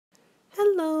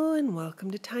and welcome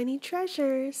to Tiny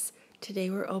Treasures. Today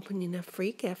we're opening a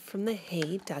free gift from the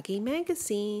Hey Duggee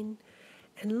magazine.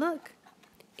 And look,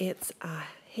 it's a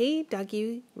Hey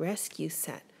Duggee rescue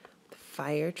set. The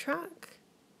fire truck,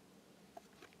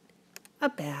 a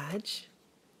badge,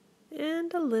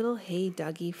 and a little Hey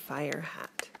Duggee Fire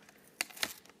hat.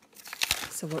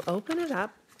 So we'll open it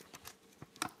up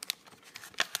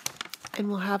and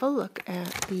we'll have a look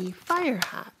at the fire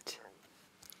hat.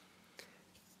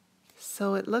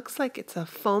 So it looks like it's a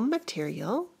foam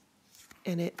material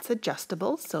and it's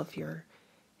adjustable. So if your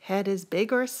head is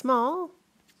big or small,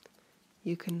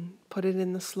 you can put it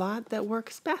in the slot that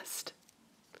works best.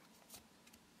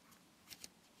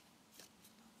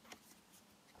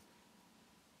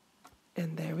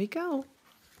 And there we go.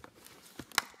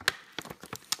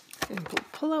 And we'll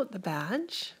pull out the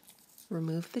badge,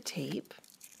 remove the tape,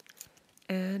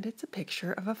 and it's a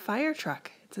picture of a fire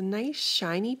truck. It's a nice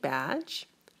shiny badge.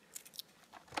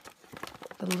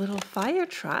 The little fire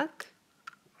truck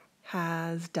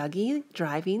has Duggee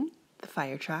driving the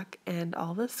fire truck, and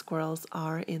all the squirrels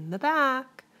are in the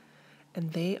back.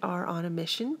 And they are on a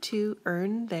mission to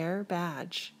earn their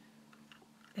badge.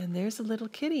 And there's a little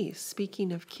kitty.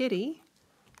 Speaking of kitty,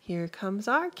 here comes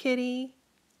our kitty.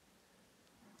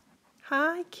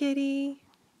 Hi, kitty.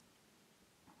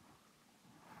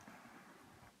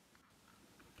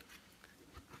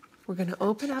 We're going to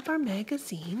open up our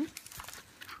magazine.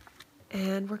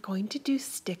 And we're going to do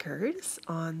stickers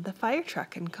on the fire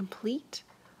truck and complete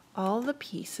all the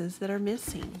pieces that are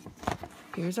missing.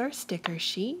 Here's our sticker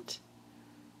sheet.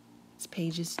 It's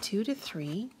pages 2 to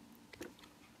 3.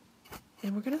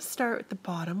 And we're going to start at the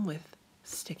bottom with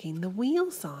sticking the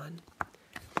wheels on.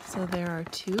 So there are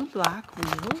 2 black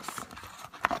wheels.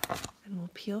 And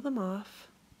we'll peel them off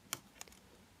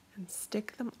and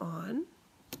stick them on.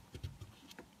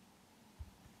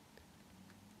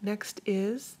 Next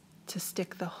is to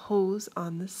stick the hose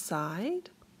on the side,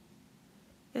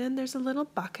 and there's a little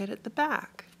bucket at the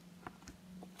back.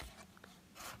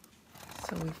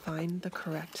 So we find the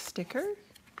correct sticker,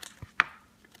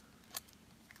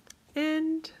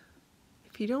 and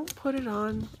if you don't put it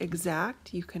on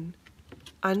exact, you can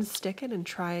unstick it and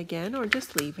try again, or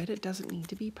just leave it. It doesn't need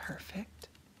to be perfect.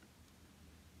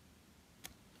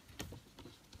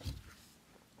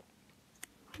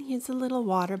 Here's a little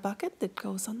water bucket that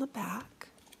goes on the back.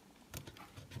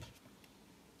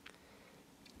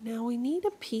 Now we need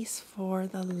a piece for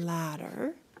the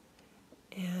ladder,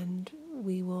 and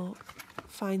we will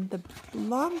find the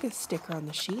longest sticker on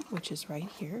the sheet, which is right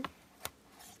here,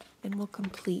 and we'll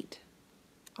complete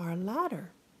our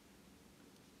ladder.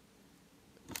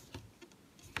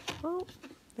 Well,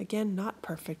 again, not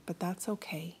perfect, but that's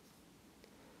okay.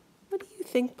 What do you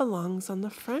think belongs on the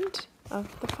front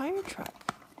of the fire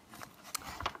truck?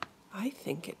 I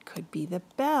think it could be the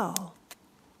bell.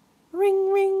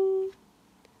 Ring, ring.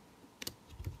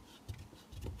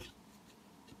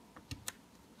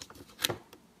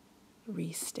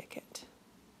 Restick it.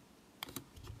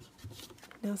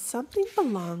 Now something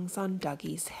belongs on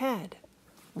Duggee's head.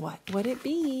 What would it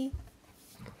be?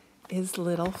 His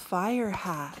little fire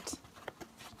hat.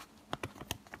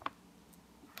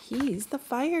 He's the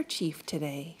fire chief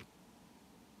today.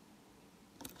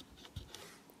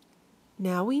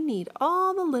 Now we need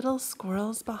all the little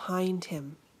squirrels behind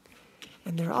him,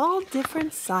 and they're all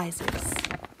different sizes.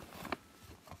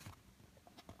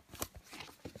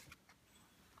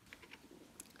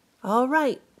 All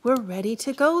right, we're ready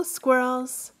to go,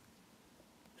 squirrels.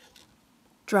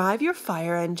 Drive your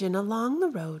fire engine along the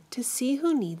road to see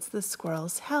who needs the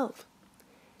squirrels' help.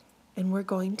 And we're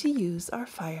going to use our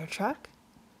fire truck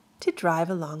to drive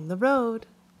along the road.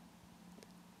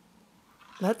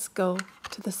 Let's go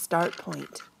to the start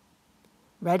point.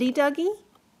 Ready, Duggee?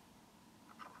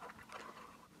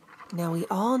 Now we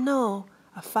all know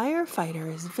a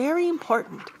firefighter is very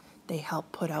important. They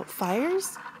help put out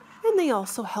fires, and they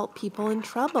also help people in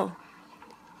trouble.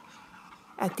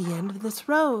 At the end of this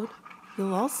road,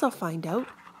 you'll also find out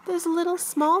there's little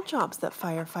small jobs that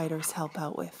firefighters help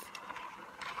out with.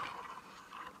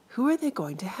 Who are they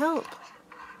going to help?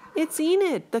 It's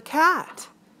Enid, the cat.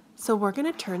 So we're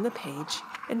going to turn the page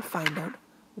and find out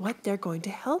what they're going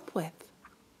to help with.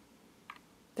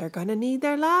 They're going to need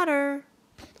their ladder.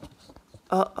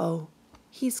 Uh-oh,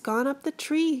 he's gone up the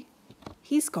tree.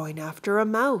 He's going after a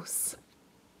mouse.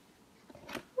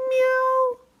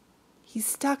 Meow! He's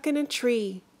stuck in a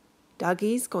tree.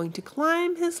 Duggee's going to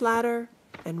climb his ladder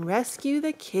and rescue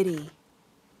the kitty.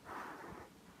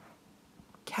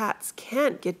 Cats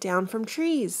can't get down from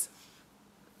trees.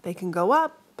 They can go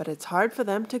up, but it's hard for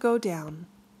them to go down.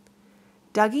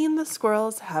 Duggee and the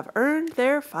squirrels have earned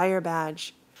their fire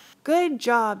badge. Good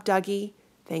job, Duggee.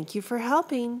 Thank you for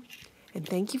helping. And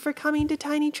thank you for coming to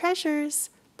Tiny Treasures.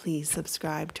 Please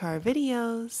subscribe to our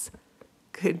videos.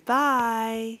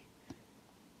 Goodbye.